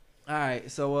All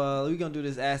right, so we're gonna do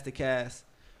this Ask the Cast.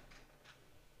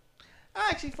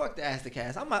 Actually, fuck the Ask the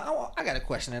Cast. I got a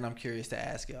question that I'm curious to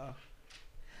ask y'all.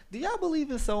 Do y'all believe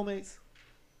in soulmates?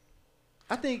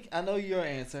 I think I know your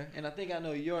answer, and I think I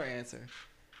know your answer.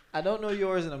 I don't know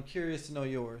yours, and I'm curious to know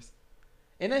yours.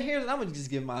 And then I'm gonna just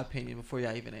give my opinion before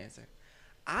y'all even answer.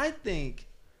 I think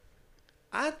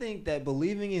that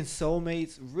believing in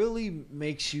soulmates really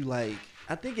makes you like.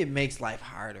 I think it makes life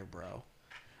harder, bro.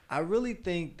 I really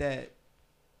think that,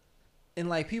 and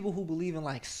like people who believe in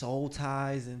like soul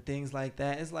ties and things like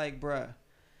that, it's like, bruh,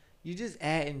 you just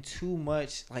adding too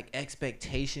much like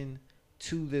expectation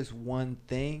to this one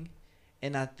thing,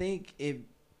 and I think it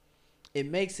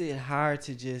makes it hard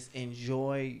to just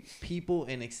enjoy people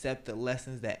and accept the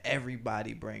lessons that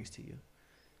everybody brings to you.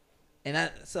 And I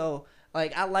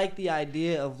like the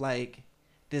idea of like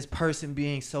this person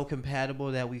being so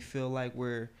compatible that we feel like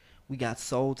we got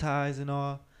soul ties and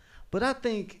all. But I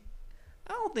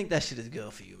don't think that shit is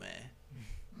good for you, man.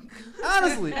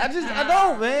 Honestly, I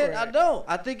don't, man. Right. I don't.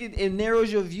 I think it narrows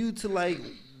your view to like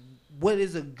what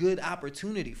is a good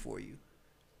opportunity for you.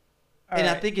 All and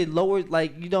right. I think it lowers,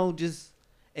 like, you don't just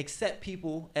accept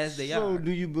people as they are. So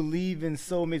do you believe in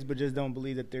soulmates but just don't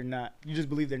believe that they're not, you just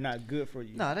believe they're not good for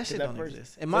you? No, that shit don't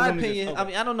exist. In my opinion, okay. I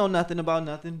mean, I don't know nothing about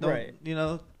nothing. Don't, right. You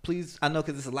know, please, I know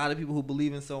because there's a lot of people who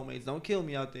believe in soulmates. Don't kill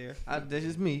me out there. That's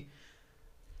just me.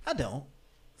 I don't.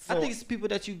 So, I think it's people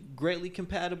that you greatly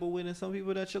compatible with and some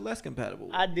people that you're less compatible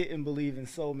with. I didn't believe in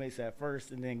soulmates at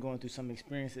first, and then going through some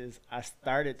experiences, I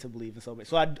started to believe in soulmates.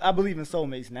 So I believe in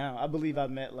soulmates now. I believe I've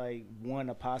met like one,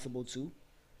 a possible two.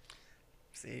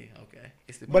 See, okay.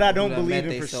 But I don't believe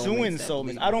in pursuing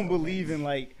soulmates. I don't believe in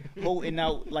like holding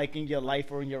out like in your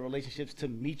life or in your relationships to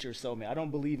meet your soulmate. I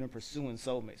don't believe in pursuing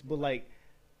soulmates. But like,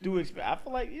 I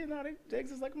feel like, you know, they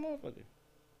exist like a motherfucker.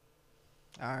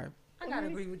 All right. I gotta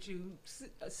agree with you.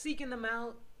 Seeking them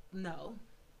out, no.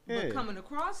 Yeah. But coming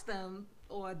across them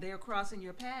or they're crossing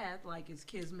your path like it's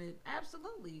kismet,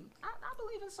 absolutely. I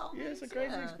believe in soulmates. Yeah, it's a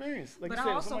crazy experience. Like but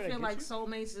I also feel like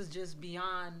soulmates is just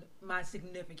beyond my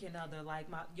significant other. Like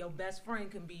your best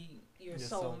friend can be your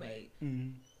soulmate. Mm-hmm.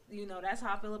 You know, that's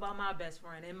how I feel about my best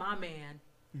friend and my man.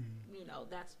 Mm-hmm. You know,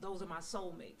 those are my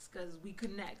soulmates because we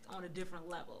connect on a different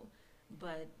level.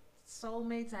 But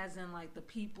soulmates as in like the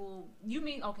people you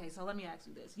mean, okay, so let me ask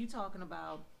you this. You talking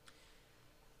about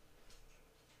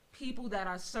people that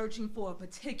are searching for a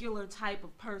particular type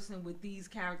of person with these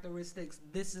characteristics.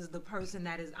 This is the person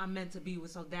that I'm meant to be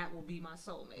with, so that will be my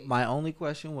soulmate. My only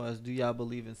question was, do y'all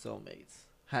believe in soulmates?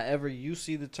 However you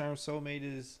see the term soulmate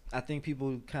is, I think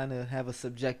people kind of have a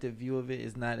subjective view of it.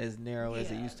 It's not as narrow as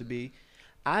it used to be.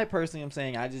 I personally am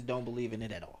saying I just don't believe in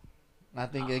it at all. I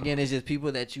think, again, it's just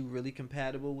people that you really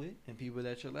compatible with and people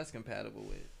that you're less compatible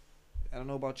with. I don't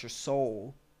know about your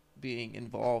soul being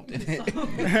involved in it.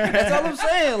 That's all I'm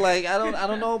saying. Like, I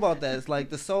don't know about that. It's like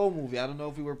the Soul movie. I don't know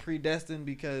if we were predestined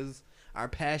because our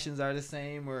passions are the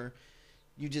same or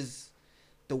you just,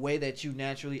 the way that you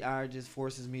naturally are just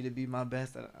forces me to be my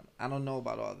best. I don't know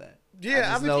about all that.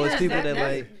 Yeah, I just know it's people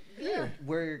that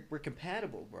we're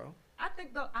compatible, bro. I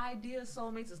think the idea of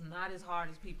soulmates is not as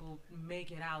hard as people make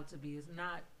it out to be. It's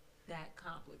not that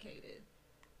complicated.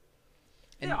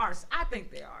 I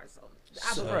think there are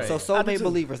soulmates. So soulmate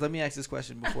believers, let me ask this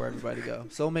question before everybody go.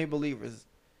 Soulmate believers,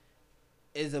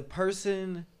 is your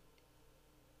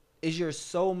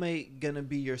soulmate going to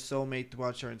be your soulmate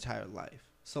throughout your entire life?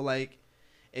 So like,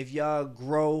 if y'all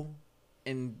grow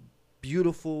in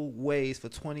beautiful ways for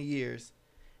 20 years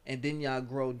and then y'all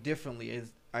grow differently,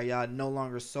 are y'all no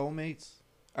longer soulmates?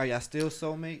 Are y'all still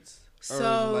soulmates?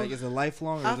 So or is it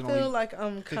lifelong? Or I feel like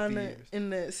I'm kind of in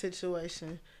that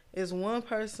situation. It's one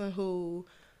person who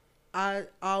I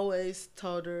always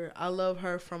told her I love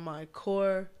her from my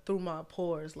core through my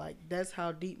pores. Like, that's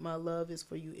how deep my love is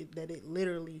for you, that it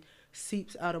literally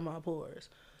seeps out of my pores.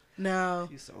 Now,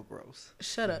 you're so gross.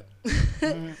 Shut up.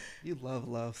 You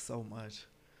love so much.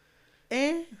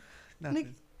 And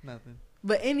nothing.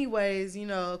 But anyways, you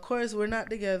know, of course, we're not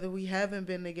together. We haven't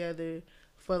been together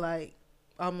for like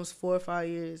almost 4 or 5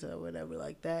 years or whatever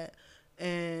like that.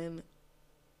 And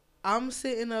I'm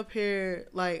sitting up here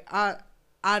like I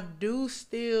do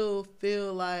still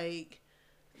feel like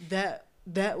that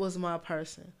was my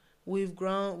person. We've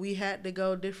grown. We had to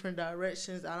go different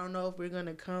directions. I don't know if we're going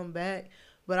to come back.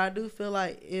 But I do feel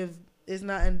like if it's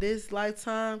not in this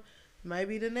lifetime,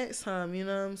 maybe the next time, you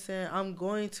know what I'm saying? I'm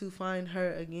going to find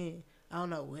her again. I don't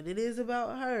know what it is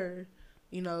about her,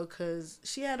 you know, because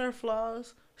she had her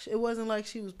flaws. It wasn't like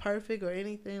she was perfect or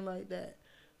anything like that.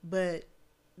 But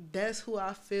that's who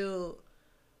I feel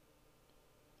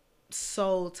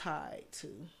soul tied to.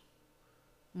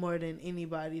 more than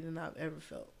anybody than I've ever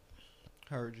felt.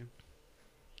 Heard you.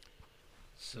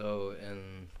 So,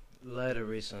 in light of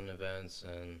recent events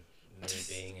and me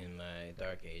being in my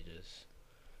dark ages,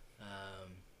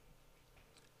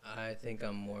 I think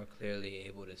I'm more clearly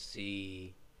able to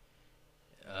see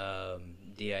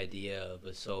the idea of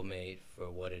a soulmate for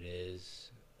what it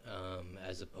is,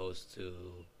 as opposed to,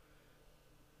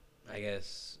 I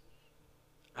guess,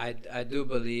 I do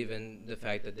believe in the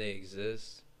fact that they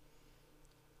exist,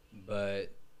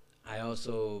 but I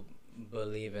also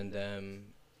believe in them.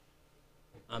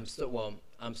 I'm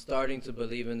starting to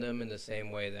believe in them in the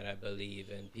same way that I believe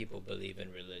in people believe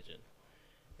in religion.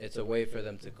 It's a way for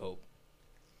them to cope.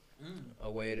 A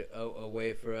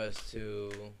way for us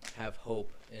to have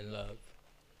hope in love.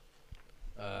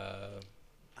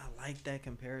 I like that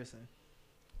comparison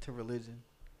to religion.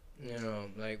 You know,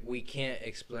 like, we can't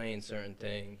explain certain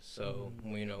things, so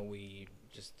we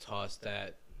just toss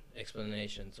that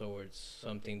explanation towards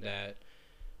something that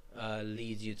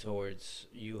leads you towards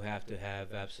you have to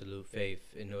have absolute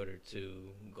faith in order to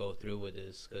go through with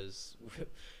this, because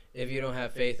if you don't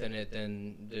have faith in it,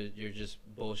 then you're just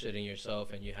bullshitting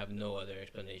yourself and you have no other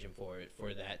explanation for it,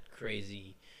 for that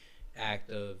crazy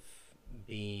act of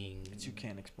being that you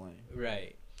can't explain.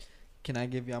 Right. Can I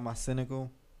give y'all my cynical?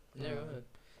 Yeah, go ahead.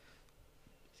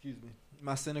 Excuse me.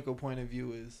 My cynical point of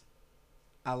view is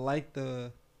I like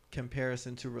the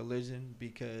comparison to religion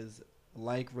because,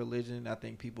 like religion, I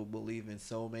think people believe in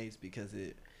soulmates because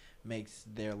it makes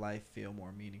their life feel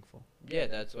more meaningful. Yeah,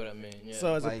 that's what I mean. Yeah.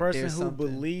 So as a person who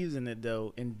believes in it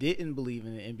though and didn't believe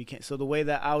in it and became, so the way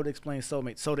that I would explain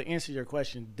soulmate, so to answer your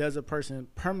question, does a person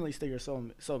permanently stay your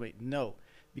soulmate? No,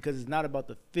 because it's not about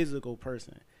the physical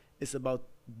person. It's about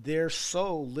their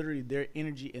soul, literally their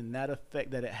energy and that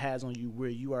effect that it has on you where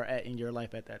you are at in your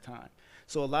life at that time.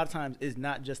 So a lot of times it's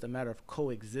not just a matter of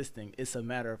coexisting, it's a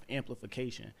matter of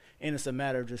amplification. And it's a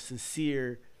matter of just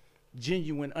sincere,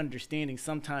 genuine understanding,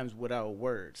 sometimes without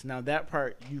words. Now that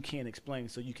part you can't explain,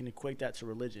 so you can equate that to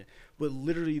religion. But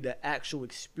literally the actual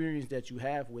experience that you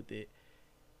have with it,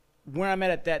 where I'm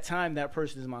at that time, that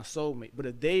person is my soulmate. But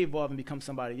if they evolve and become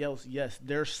somebody else, yes,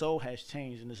 their soul has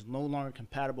changed and is no longer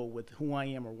compatible with who I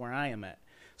am or where I am at.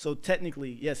 So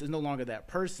technically, yes, it's no longer that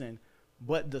person,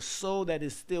 but the soul that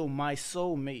is still my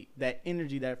soulmate, that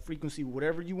energy, that frequency,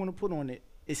 whatever you want to put on it,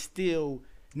 is still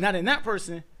not in that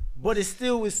person, but it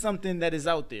still is something that is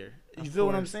out there. You feel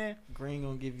what I'm saying? Green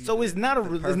gonna give you. So it's not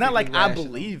it's not like I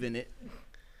believe in it.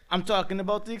 I'm talking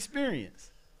about the experience.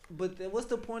 But then what's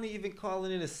the point of even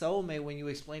calling it a soulmate when you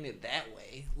explain it that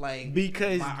way? Like,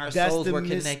 because our souls were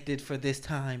connected for this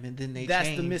time and then they that's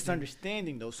changed. The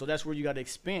misunderstanding though. So that's where you got to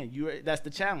expand. That's the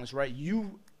challenge, right?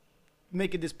 You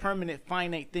make it this permanent,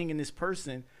 finite thing in this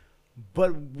person,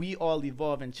 but we all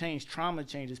evolve and change. Trauma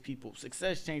changes people.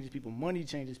 Success changes people. Money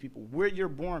changes people. Where you're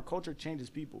born, culture changes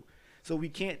people. So we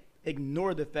can't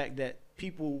ignore the fact that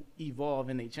people evolve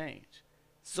and they change.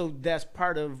 So that's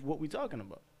part of what we're talking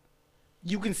about.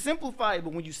 You can simplify it,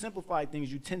 but when you simplify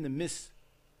things, you tend to miss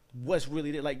what's really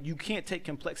there. Like, you can't take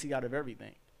complexity out of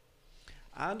everything.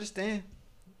 I understand.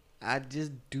 I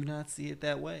just do not see it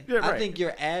that way. Yeah, right. I think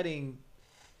you're adding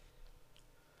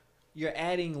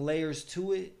layers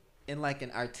to it in like an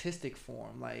artistic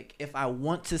form. Like, if I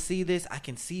want to see this, I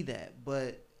can see that.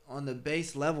 But on the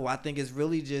base level, I think it's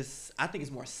really just, I think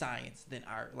it's more science than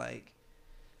art. Like,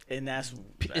 and that's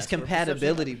it's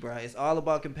compatibility, bro. It's all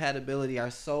about compatibility.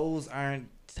 Our souls aren't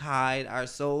tied. Our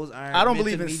souls aren't. I don't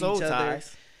believe in soul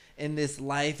ties. In this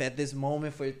life, at this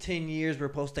moment, for 10 years, we're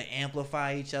supposed to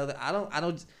amplify each other. I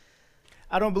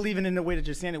don't believe in the way that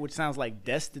you're saying it, which sounds like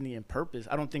destiny and purpose.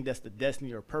 I don't think that's the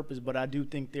destiny or purpose, but I do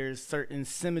think there's certain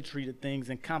symmetry to things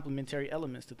and complementary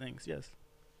elements to things. Yes,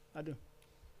 I do.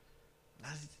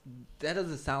 That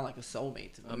doesn't sound like a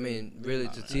soulmate to me. I mean, really,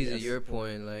 to tease your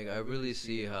point, like, I really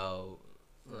see how,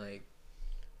 like,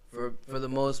 for the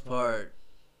most part,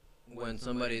 when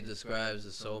somebody describes a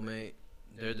soulmate,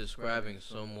 they're describing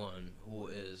someone who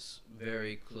is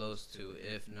very close to,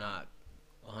 if not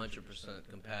 100%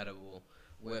 compatible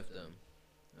with them,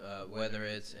 whether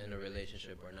it's in a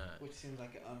relationship or not. Which seems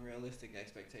like an unrealistic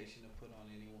expectation to put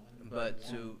on anyone.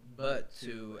 But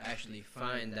to actually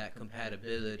find that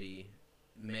compatibility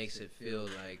makes it feel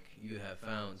like you have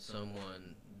found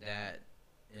someone that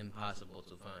impossible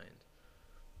to find.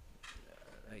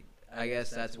 Like, I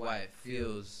guess that's why it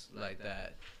feels like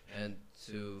that, and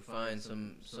to find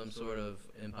some sort of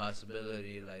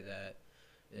impossibility like that,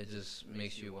 it just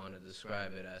makes you want to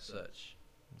describe it as such.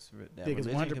 Because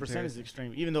 100% is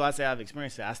extreme. Even though I say I've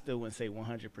experienced it, I still wouldn't say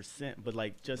 100%. But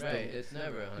like just it's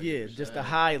never 100%. Yeah, just a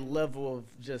high level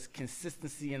of just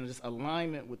consistency and just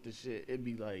alignment with the shit. It'd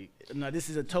be like, no, this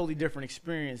is a totally different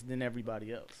experience than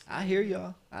everybody else. I hear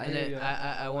y'all.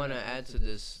 I want to add to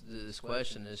this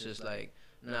question. It's just like,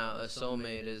 now a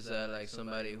soulmate is that like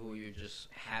somebody who you just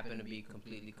happen to be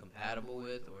completely compatible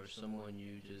with, or someone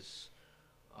you just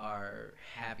are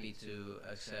happy to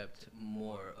accept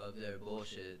more of their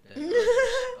bullshit than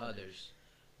others.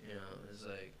 You know, it's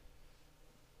like,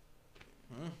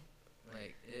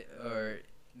 or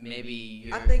maybe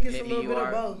I think it's a little bit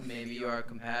of both. Maybe you are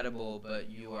compatible, but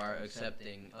you are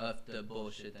accepting of the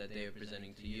bullshit that they are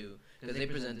presenting to you, because they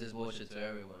present this bullshit to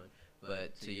everyone,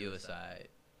 but to you aside.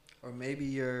 Or maybe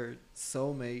your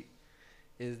soulmate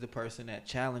is the person that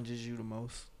challenges you the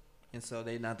most. And so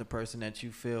they're not the person that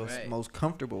you feel most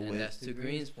comfortable with. That's to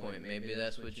Green's point. Maybe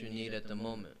that's what you need at the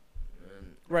moment.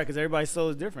 Right, because everybody's soul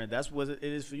is different. That's what it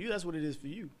is for you. That's what it is for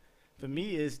you. For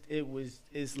me,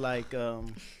 it's like, you know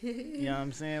what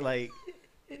I'm saying? Like,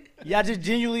 y'all just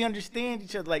genuinely understand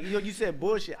each other. Like, you said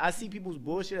bullshit. I see people's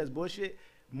bullshit as bullshit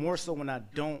more so when I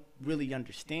don't really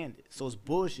understand it. So it's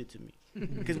bullshit to me.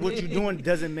 Because what you're doing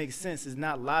doesn't make sense. It's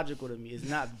not logical to me. It's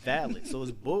not valid. So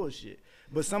it's bullshit.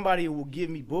 But somebody will give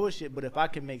me bullshit, but if I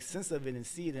can make sense of it and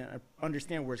see it and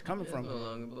understand where it's coming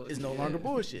from, it's no longer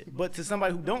bullshit. But to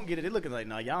somebody who don't get it, they're looking like,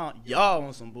 nah, y'all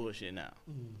on some bullshit now.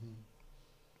 Mm-hmm.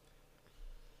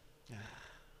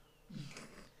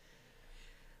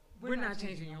 We're not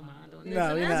changing your mind on this.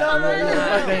 No, we're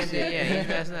not. Yeah,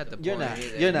 that's not the point. You're not.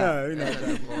 Either. You're not. No, you're not. That's not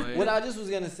the point. What I just was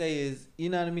gonna say is, you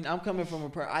know what I mean. I'm coming from a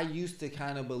person. I used to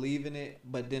kind of believe in it,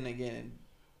 but then again,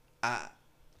 I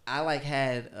like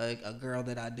had a girl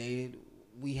that I dated.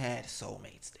 We had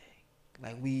Soulmates Day.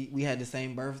 Like we had the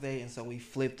same birthday, and so we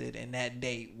flipped it, and that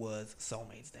date was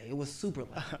Soulmates Day. It was super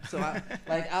lame. So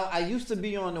I used to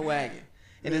be on the wagon.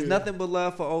 And it's nothing but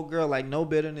love for old girl, like no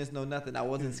bitterness, no nothing. I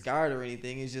wasn't scarred or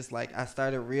anything. It's just like I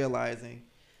started realizing.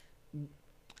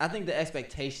 I think the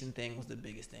expectation thing was the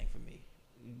biggest thing for me.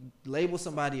 Label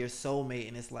somebody your soulmate,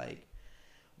 and it's like,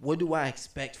 what do I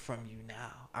expect from you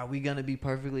now? Are we gonna be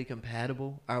perfectly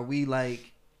compatible? Are we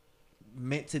like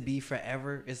meant to be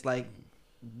forever? It's like,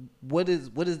 what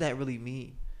does that really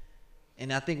mean?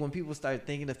 And I think when people start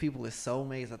thinking of people as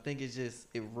soulmates, I think it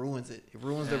ruins it. It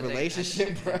ruins the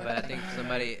relationship, bro. But I think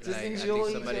somebody, Just like, enjoy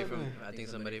I think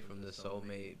somebody from the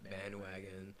soulmate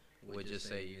bandwagon would just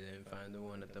say you didn't find the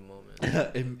one at the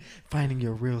moment. And finding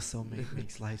your real soulmate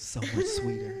makes life so much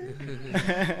sweeter.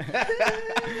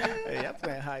 Hey, I'm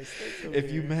playing high stakes.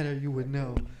 If you met her, you would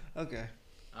know. Okay.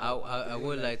 I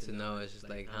would like to know, it's just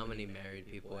like, how many married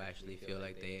people actually feel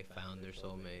like they found their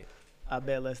soulmate? I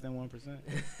bet less than 1%.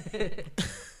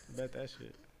 Bet that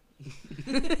shit.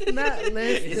 Not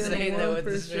less He's than saying 1%. that with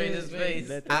the straightest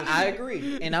face. I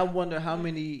agree. And I wonder how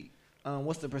many,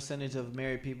 what's the percentage of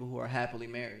married people who are happily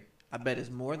married? I bet it's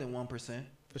more than 1%.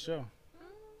 For sure.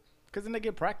 Because then they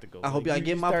get practical. I hope y'all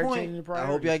get my point. I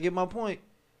hope y'all get my point.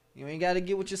 You ain't got to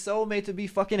get with your soulmate to be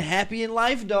fucking happy in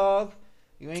life, dog.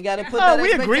 You ain't got to put that.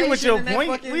 We agree with your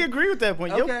point. Fucking... We agree with that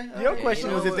point. Okay, your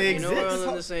question was if they exist. We're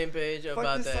on the same page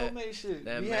about that. Soulmate shit.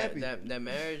 That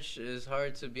marriage is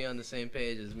hard to be on the same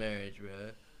page as marriage, bro.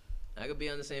 I could be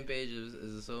on the same page as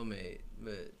a soulmate,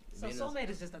 but so soulmate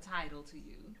is just a title to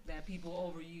you that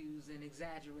people overuse and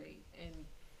exaggerate and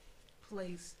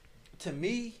place. To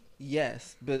me,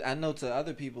 yes, but I know to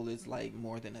other people it's like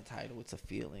more than a title. It's a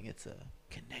feeling. It's a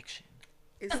connection.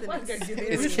 It's an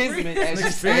It's kismet, as you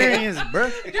experience, bro.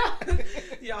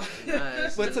 Yeah.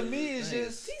 But to me, it's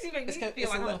just. Teasy make me feel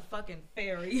like I'm a fucking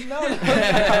fairy. No.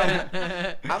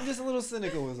 I'm just a little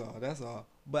cynical, is all. That's all.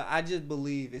 But I just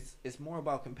believe it's more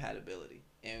about compatibility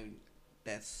and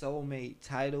that soulmate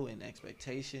title and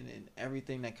expectation and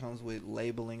everything that comes with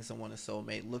labeling someone a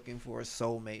soulmate, looking for a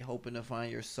soulmate, hoping to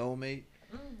find your soulmate.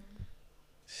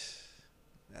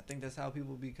 I think that's how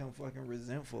people become fucking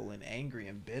resentful and angry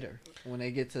and bitter when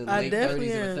they get to late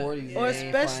 30s and 40s. Or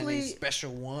especially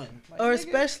special one. Like, or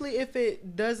especially if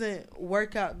it doesn't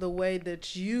work out the way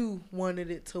that you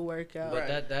wanted it to work out.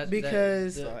 But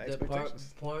because the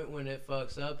point when it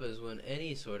fucks up is when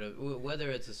any sort of, whether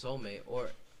it's a soulmate or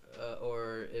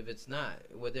if it's not,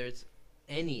 whether it's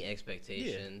any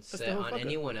expectation set on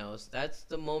anyone else, that's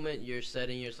the moment you're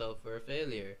setting yourself for a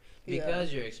failure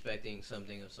because you're expecting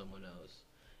something of someone else.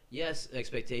 Yes,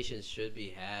 expectations should be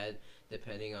had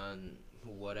depending on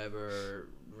whatever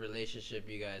relationship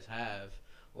you guys have,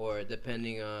 or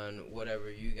depending on whatever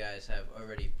you guys have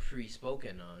already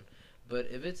pre-spoken on. But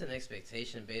if it's an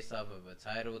expectation based off of a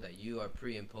title that you are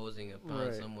pre-imposing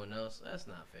upon someone else, that's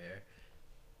not fair.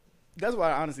 That's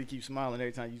why I honestly keep smiling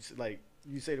every time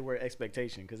you say the word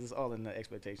expectation, because it's all in the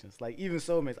expectations. Like, even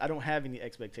soulmates, I don't have any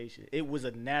expectation. It was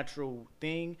a natural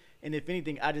thing, and if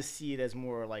anything, I just see it as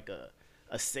more like a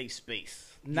safe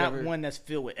space, not one that's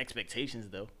filled with expectations,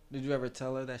 though. Did you ever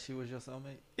tell her that she was your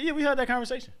soulmate? Yeah, we had that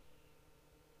conversation,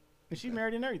 and she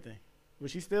married and everything, but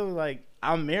she's still like,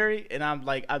 I'm married, and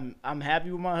I'm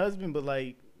happy with my husband, but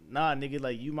like, nah, nigga,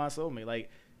 like, you my soulmate, like,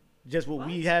 just what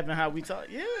we have and how we talk.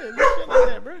 Yeah, shit like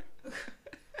that, bro.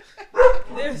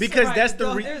 Because that's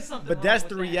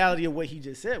the reality of what he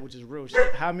just said, which is real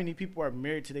shit. How many people are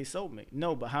married to their soulmate?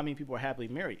 No, but how many people are happily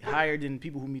married? Higher than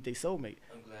people who meet their soulmate.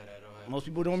 I'm glad I don't have. Most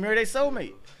people don't marry their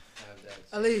soulmate.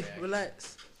 Ali,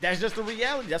 relax. That's just the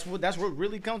reality. That's what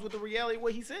really comes with the reality of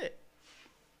what he said.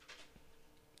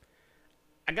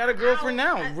 I got a girlfriend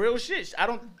now. Real shit. I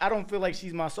don't feel like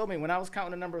she's my soulmate. When I was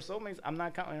counting the number of soulmates, I'm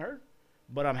not counting her.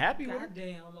 But I'm happy with her.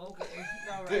 Damn, okay.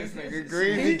 All right. This nigga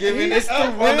Green giving it's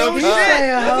the real shit.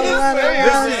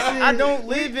 I don't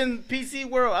live in PC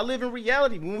world. I live in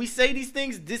reality. When we say these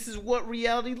things, this is what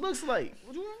reality looks like.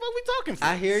 What are we talking for?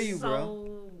 I hear you, bro.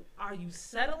 So, are you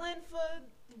settling for?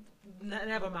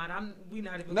 Never mind. We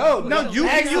not even. No, you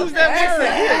can use that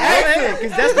word.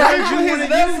 Because that's the word you want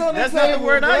to use. That's not the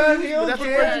word I use, but that's the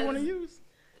word you want to use.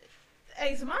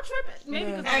 Hey, so my trip,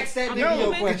 maybe because Ask that I'm nigga your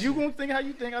moving. Because you gonna think how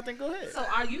you think. I think go ahead. So,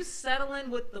 are you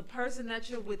settling with the person that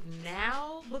you're with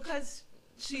now because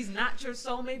she's not your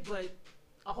soulmate, but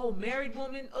a whole married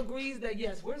woman agrees that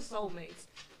yes, we're soulmates.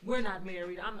 We're not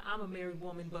married. I'm a married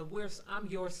woman, but I'm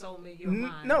your soulmate. You're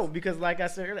mine. No, because like I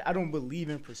said earlier, I don't believe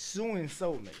in pursuing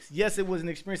soulmates. Yes, it was an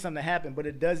experience, something that happened, but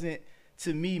it doesn't,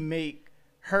 to me, make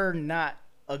her not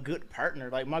a good partner.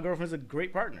 Like, my girlfriend's a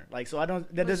great partner. Like, so I don't.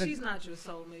 That but doesn't. She's not your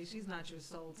soulmate. She's not your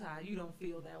soul tie. You don't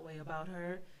feel that way about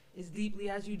her as deeply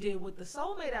as you did with the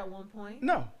soulmate at one point.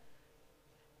 No.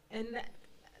 And that,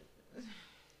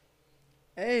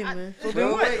 Hey, man. So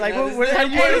then what? Like, how you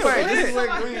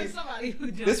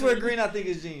This is where Green I think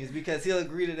is genius, because he'll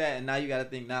agree to that, and now you got to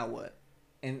think, now what?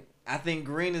 And I think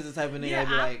Green is the type of nigga that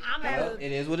be like, well,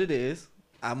 it is what it is.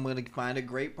 I'm gonna find a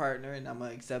great partner, and I'm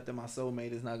gonna accept that my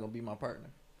soulmate is not gonna be my partner.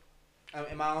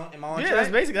 Am I on yeah,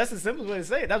 track? that's the simplest way to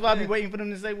say it. That's why I be waiting for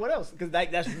them to say what else, because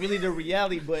that's really the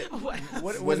reality. But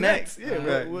what's next? Yeah,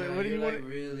 right. what do you want?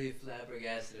 Really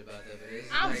flabbergasted about that, but it's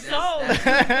I'm like,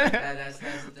 that's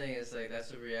the thing. It's like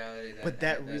that's a reality.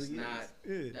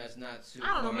 That's not super.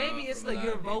 I don't know. Maybe it's like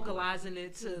you're vocalizing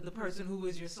it to the person who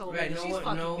is your soulmate.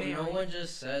 Right? No one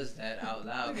just says that out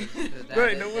loud.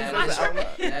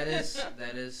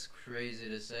 That is crazy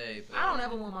to say. But I don't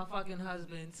ever want my fucking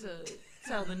husband to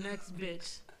tell the next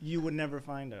bitch. You would never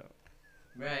find out.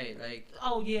 Right, like.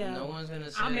 Oh yeah. No one's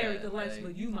gonna say I'm married that, to Lex, like,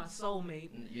 but you my soulmate.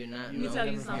 You're not. Let me tell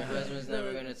you something. Your husband's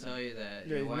never gonna tell you that.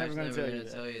 Yeah, Your wife's never gonna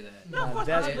tell tell you that. No, of course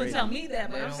my husband would tell me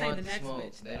that, but I'm saying the next smoke.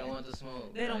 bitch. They don't want the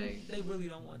smoke. They don't. Like, They really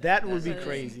don't want that. That Would be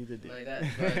crazy to do. Like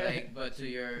that, but to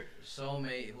your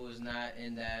soulmate who's not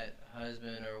in that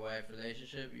husband or wife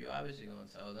relationship, you're obviously gonna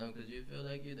tell them because you feel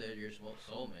like they're your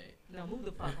soulmate. No, move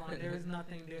the fuck on. There is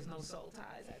nothing. There's no soul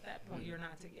ties at that point. You're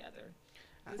not together.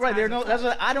 Right, that's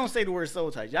what I don't say the word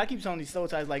soul ties. Y'all keep telling these soul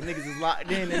ties like niggas is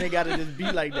locked in and they gotta just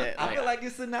be like that. I feel like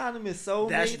it's synonymous.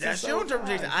 Soulmates. That's your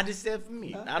interpretation. I just said for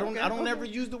me. I don't ever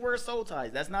use the word soul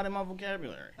ties. That's not in my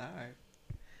vocabulary. All right.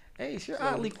 Hey, you're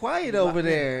oddly quiet over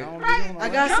there. I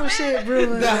got some shit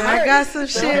brewing. I got some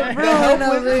shit brewing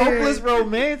over there. Hopeless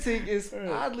romantic is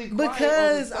oddly quiet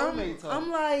because over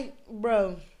I'm like,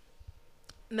 bro.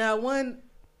 Now,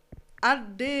 I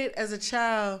did as a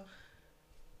child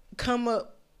come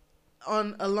up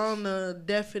along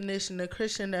the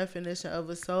Christian definition of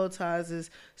a soul ties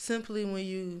is simply when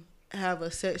you have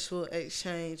a sexual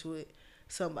exchange with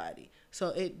somebody. So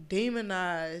it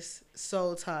demonized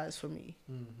soul ties for me.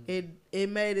 Mm-hmm. It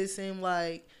made it seem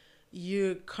like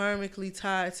you're karmically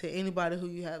tied to anybody who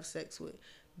you have sex with.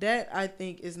 That, I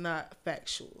think, is not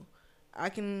factual. I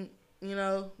can,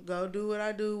 go do what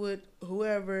I do with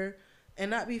whoever and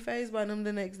not be fazed by them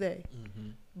the next day.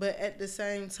 Mm-hmm. But at the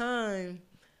same time,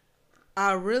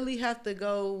 I really have to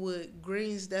go with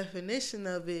Green's definition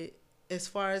of it as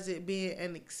far as it being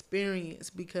an experience,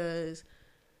 because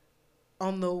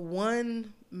on the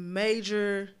one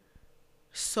major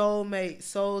soul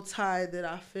tie that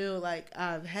I feel like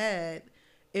I've had,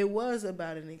 it was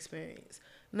about an experience.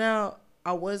 Now,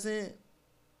 I wasn't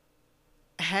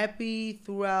happy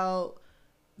throughout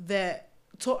that.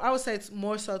 I would say it's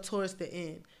more so towards the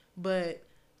end. But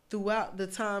throughout the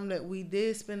time that we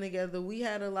did spend together, we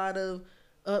had a lot of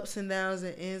ups and downs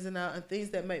and ins and outs and things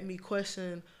that make me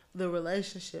question the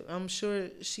relationship. I'm sure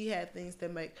she had things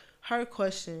that make her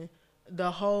question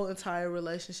the whole entire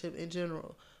relationship in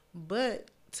general. But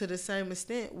to the same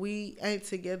extent, we ain't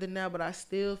together now, but I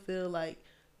still feel like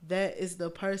that is the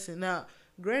person. Now,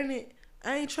 granted,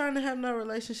 I ain't trying to have no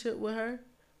relationship with her.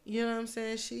 You know what I'm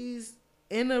saying? She's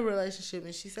in a relationship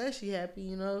and she says she happy,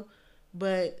 you know.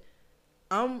 But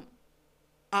I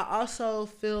also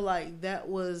feel like that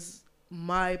was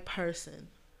my person.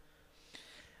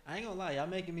 I ain't gonna lie, y'all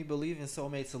making me believe in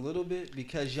soulmates a little bit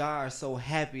because y'all are so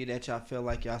happy that y'all feel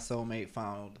like y'all soulmate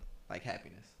found like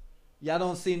happiness. Y'all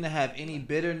don't seem to have any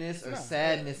bitterness or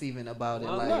sadness even about it.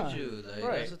 Why like, would you? Like,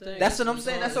 right. That's the thing. That's what I'm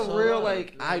saying. That's a real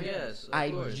like I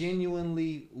course.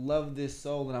 genuinely love this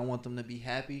soul and I want them to be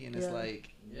happy and it's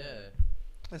like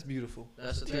that's beautiful.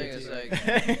 That's the thing. It's like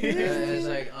it's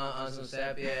like on some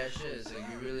sappy ass shit. It's like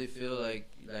you really feel like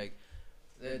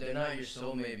they're not your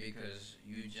soulmate because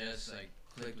you just like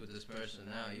clicked with this person.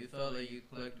 Now you felt like you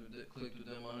clicked with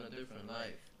them on a different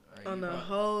life. Like, on a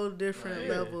whole different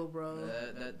level, bro.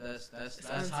 That's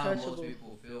how most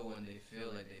people feel when they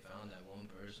feel like they found that one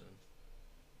person.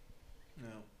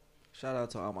 No. Shout out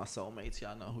to all my soulmates.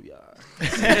 Y'all know who y'all are.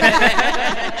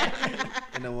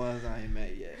 And the ones I ain't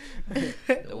met yet.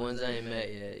 The ones I ain't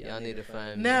met yet. Y'all need to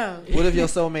find me. No. What if your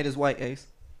soulmate is white, Ace?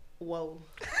 Whoa.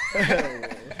 Pause.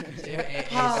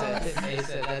 Ace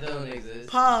said that don't exist.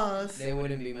 Pause. They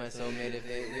wouldn't be my soulmate if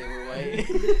they were white.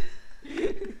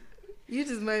 You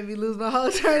just made me lose my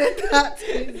whole train of thought.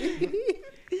 Damn.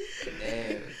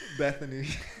 Bethany.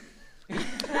 Yo,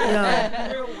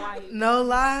 no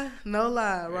lie,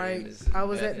 right? I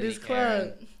was at this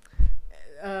club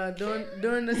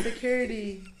during the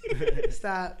security.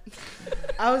 Stop.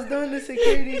 I was doing the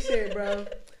security shit, bro.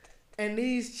 And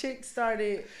these chicks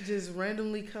started just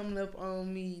randomly coming up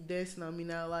on me, dancing on me.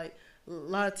 Now, like,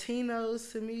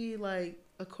 Latinos to me, like,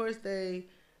 of course they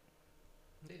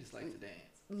just like to dance.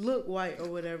 Look white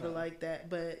or whatever like that,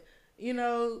 but you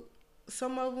know,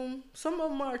 some of them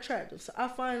are attractive, so I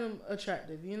find them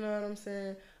attractive. You know what I'm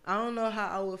saying? I don't know how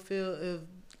I would feel if,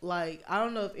 like, I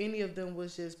don't know if any of them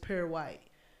was just pure white.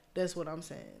 That's what I'm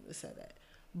saying to say that.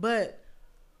 But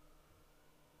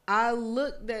I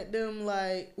looked at them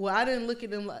like, well, I didn't look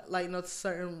at them like no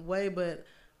certain way, but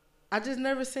I just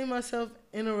never seen myself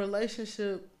in a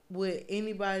relationship with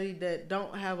anybody that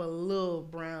don't have a little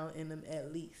brown in them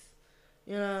at least.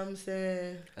 You know what I'm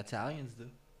saying? Italians do.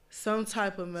 Some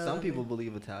type of melanin. Some people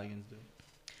believe Italians do.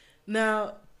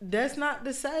 Now, that's not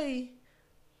to say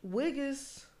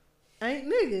Wiggers ain't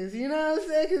niggas. You know what I'm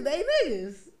saying? Because they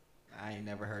niggas. I ain't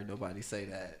never heard nobody say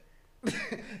that.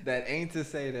 That ain't to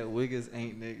say that Wiggers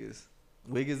ain't niggas.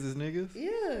 Wiggers is niggas?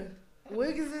 Yeah.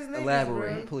 Wiggers is niggas,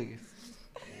 Elaborate, bro. please.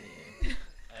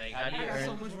 Like, how do you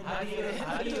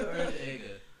earn the egg?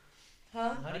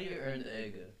 Huh? How do you earn the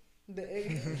egg? The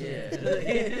egg.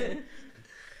 Yeah.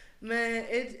 Man,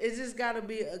 it just gotta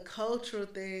be a cultural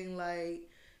thing. Like,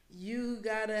 you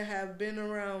gotta have been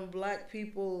around black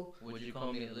people. Would you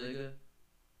call me a nigga?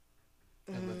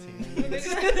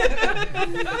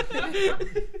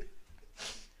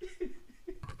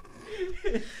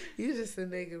 You just a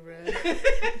nigga, bro.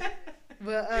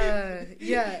 But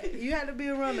yeah, you had to be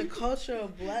around the culture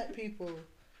of black people.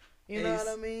 You know what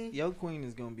I mean? Your queen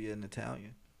is gonna be an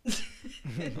Italian.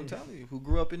 I'm telling you, who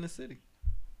grew up in the city.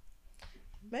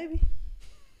 Maybe.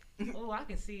 Oh, I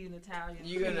can see an Italian.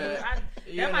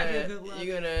 That might be a good look.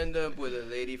 You're gonna end up with a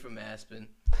lady from Aspen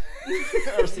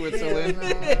or Switzerland.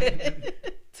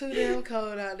 Too damn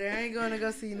cold out there. I ain't gonna go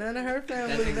see none of her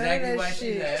family. That's exactly none of that why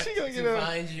shit. she left. She gonna to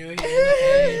find you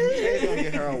here. She's gonna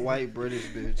get her a white British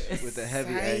bitch with a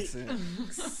heavy accent.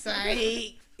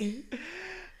 Psych.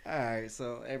 Alright,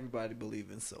 so everybody believe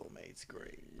in soulmates.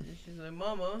 Great. She's like,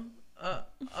 Mama,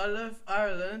 I left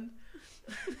Ireland.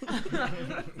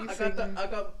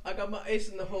 I got my ace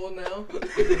in the hole now.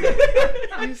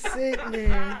 You sick,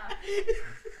 man.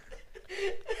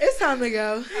 It's time to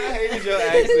go. I hated your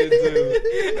accent too.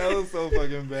 That was so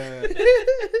fucking bad.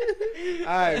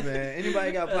 Alright, man.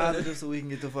 Anybody got positive so we can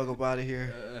get the fuck up out of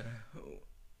here?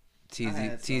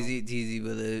 TZ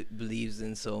believes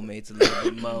in soulmates a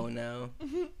little bit more now.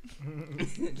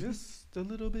 Just a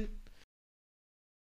little bit.